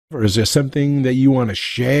Or is there something that you want to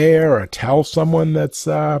share or tell someone that's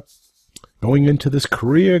going into this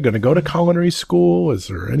career, going to go to culinary school? Is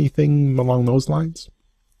there anything along those lines?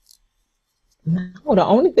 No, the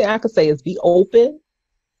only thing I could say is be open,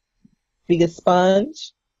 be a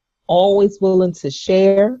sponge, always willing to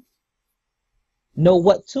share, know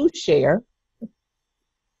what to share,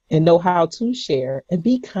 and know how to share, and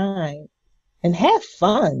be kind and have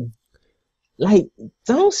fun. Like,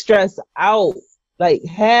 don't stress out. Like,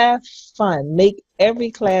 have fun. Make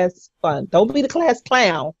every class fun. Don't be the class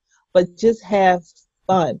clown, but just have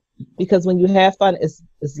fun. Because when you have fun, it's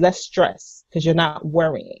less stress because you're not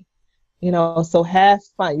worrying. So have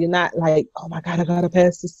fun. You're not like, oh my God, I gotta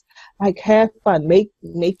pass this. Like, have fun. Make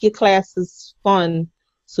your classes fun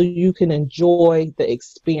so you can enjoy the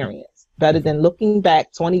experience better than looking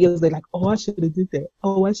back 20 years later, like, oh, I should have did that.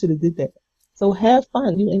 Oh, I should have did that. So have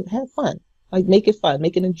fun. You have fun. Like, make it fun.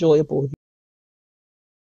 Make it enjoyable.